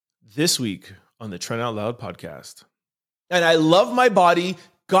This week on the Trent Out Loud podcast. And I love my body.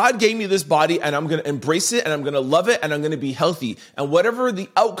 God gave me this body and I'm going to embrace it and I'm going to love it and I'm going to be healthy. And whatever the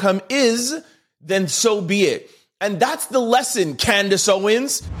outcome is, then so be it. And that's the lesson, Candace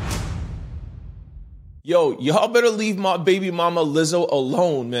Owens. Yo, y'all better leave my baby mama Lizzo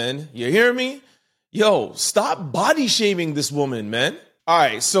alone, man. You hear me? Yo, stop body shaming this woman, man. All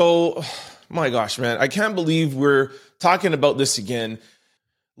right, so, my gosh, man, I can't believe we're talking about this again.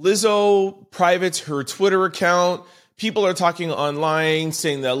 Lizzo privates her Twitter account. People are talking online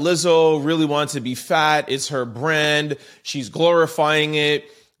saying that Lizzo really wants to be fat. It's her brand. She's glorifying it.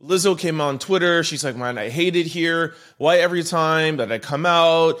 Lizzo came on Twitter. She's like, man, I hate it here. Why every time that I come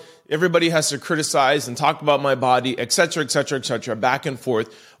out, everybody has to criticize and talk about my body, et cetera, back and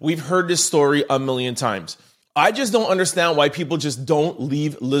forth. We've heard this story a million times. I just don't understand why people just don't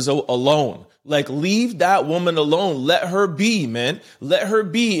leave Lizzo alone. Like, leave that woman alone. Let her be, man. Let her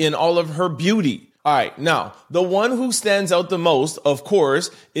be in all of her beauty. All right, now, the one who stands out the most, of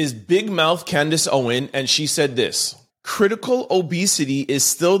course, is Big Mouth Candace Owens, and she said this: critical obesity is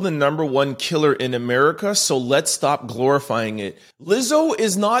still the number one killer in America, so let's stop glorifying it. Lizzo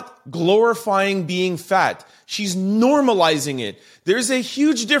is not glorifying being fat. She's normalizing it. There's a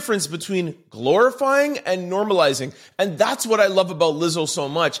huge difference between glorifying and normalizing. And that's what I love about Lizzo so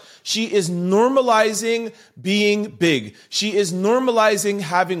much. She is normalizing being big. She is normalizing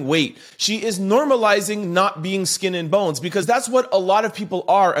having weight. She is normalizing not being skin and bones, because that's what a lot of people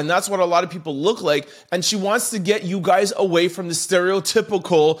are. And that's what a lot of people look like. And she wants to get you guys away from the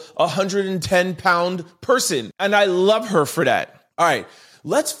stereotypical 110-pound person. And I love her for that. All right,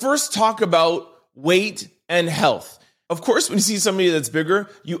 let's first talk about weight and health. Of course, when you see somebody that's bigger,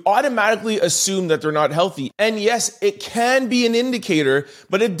 you automatically assume that they're not healthy. And yes, it can be an indicator,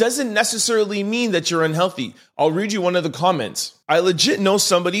 but it doesn't necessarily mean that you're unhealthy. I'll read you one of the comments. I legit know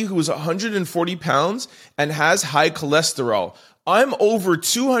somebody who's 140 pounds and has high cholesterol. I'm over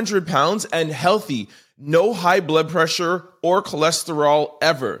 200 pounds and healthy. No high blood pressure or cholesterol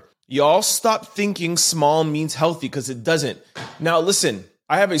ever. Y'all stop thinking small means healthy, because it doesn't. Now listen,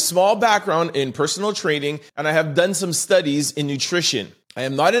 I have a small background in personal training and I have done some studies in nutrition. I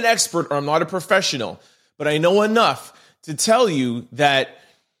am not an expert or I'm not a professional, but I know enough to tell you that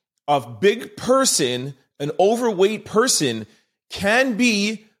a big person, an overweight person, can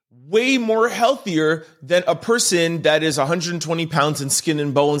be way more healthier than a person that is 120 pounds in skin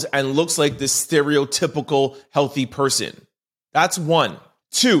and bones and looks like this stereotypical healthy person. That's one.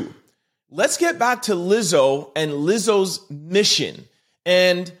 Two, let's get back to Lizzo and Lizzo's mission.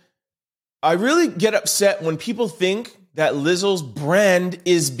 And I really get upset when people think that Lizzo's brand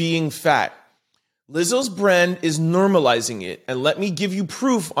is being fat. Lizzo's brand is normalizing it. And let me give you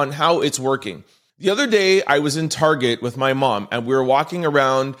proof on how it's working. The other day, I was in Target with my mom and we were walking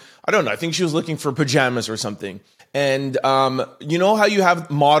around. I don't know, I think she was looking for pajamas or something. And you know how you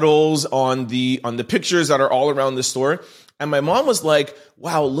have models on the pictures that are all around the store? And my mom was like,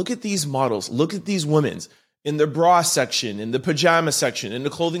 wow, look at these models. Look at these women in the bra section, in the pajama section, in the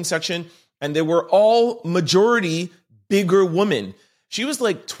clothing section. And they were all majority bigger women. She was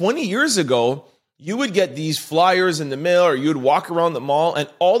like, 20 years ago, you would get these flyers in the mail or you would walk around the mall and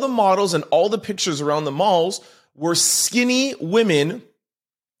all the models and all the pictures around the malls were skinny women,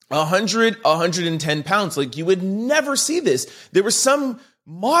 100, 110 pounds. Like, you would never see this. There were some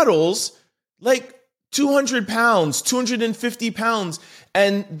models like 200 pounds, 250 pounds,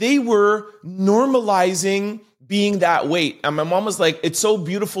 and they were normalizing being that weight. And my mom was like, it's so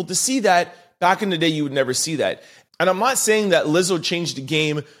beautiful to see that. Back in the day, you would never see that. And I'm not saying that Lizzo changed the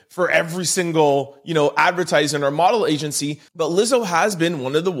game for every single, advertising or model agency, but Lizzo has been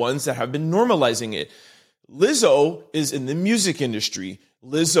one of the ones that have been normalizing it. Lizzo is in the music industry.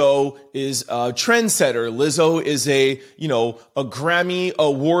 Lizzo is a trendsetter. Lizzo is a Grammy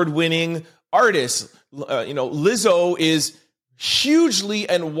award-winning artist. Lizzo is hugely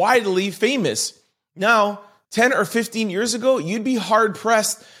and widely famous. Now, 10 or 15 years ago, you'd be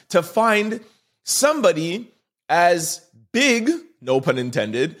hard-pressed to find somebody as big, no pun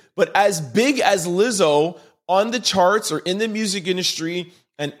intended, but as big as Lizzo on the charts or in the music industry,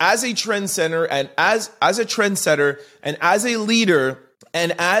 and as a trendsetter and as a trendsetter and as a leader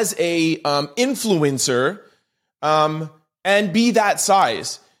and as a influencer, and be that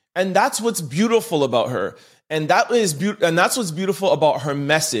size. And that's what's beautiful about her. And that's what's beautiful about her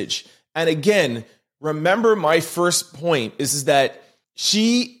message. And again, remember my first point is that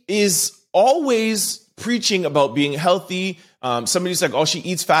she is always preaching about being healthy. Somebody's like, oh, she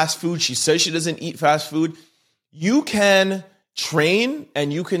eats fast food. She says she doesn't eat fast food. You can train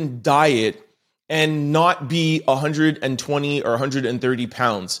and you can diet and not be 120 or 130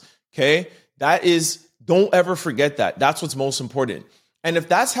 pounds. Okay? Don't ever forget that. That's what's most important. And if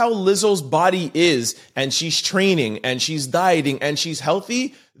that's how Lizzo's body is, and she's training, and she's dieting, and she's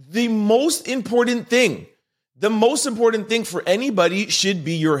healthy, the most important thing for anybody should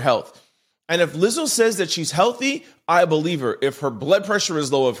be your health. And if Lizzo says that she's healthy, I believe her. If her blood pressure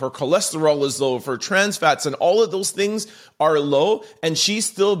is low, if her cholesterol is low, if her trans fats and all of those things are low, and she's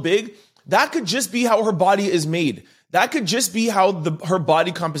still big, that could just be how her body is made. That could just be how her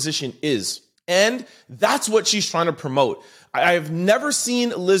body composition is. And that's what she's trying to promote. I've never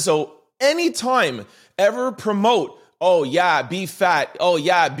seen Lizzo anytime ever promote, oh yeah, be fat. Oh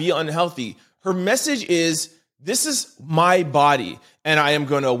yeah, be unhealthy. Her message is, this is my body, and I am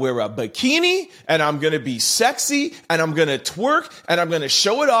going to wear a bikini, and I'm going to be sexy, and I'm going to twerk, and I'm going to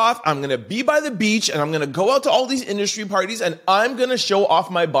show it off. I'm going to be by the beach, and I'm going to go out to all these industry parties, and I'm going to show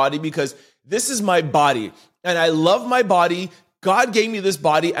off my body because this is my body, and I love my body. God gave me this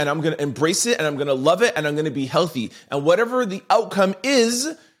body, and I'm going to embrace it, and I'm going to love it, and I'm going to be healthy. And whatever the outcome is,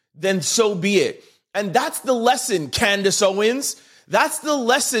 then so be it. And that's the lesson, Candace Owens. That's the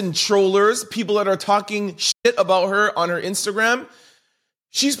lesson, trollers, people that are talking shit about her on her Instagram.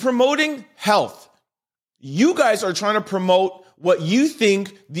 She's promoting health. You guys are trying to promote what you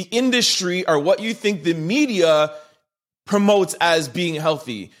think the industry or what you think the media promotes as being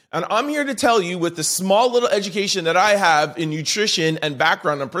healthy. And I'm here to tell you, with the small little education that I have in nutrition and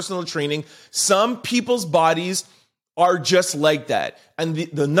background and personal training, some people's bodies are just like that. And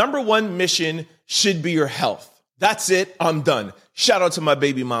the number one mission should be your health. That's it. I'm done. Shout out to my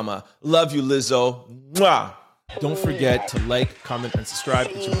baby mama. Love you, Lizzo. Mwah. Don't forget to like, comment, and subscribe.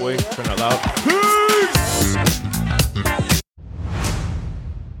 It's your boy, Turn Out Loud. Peace!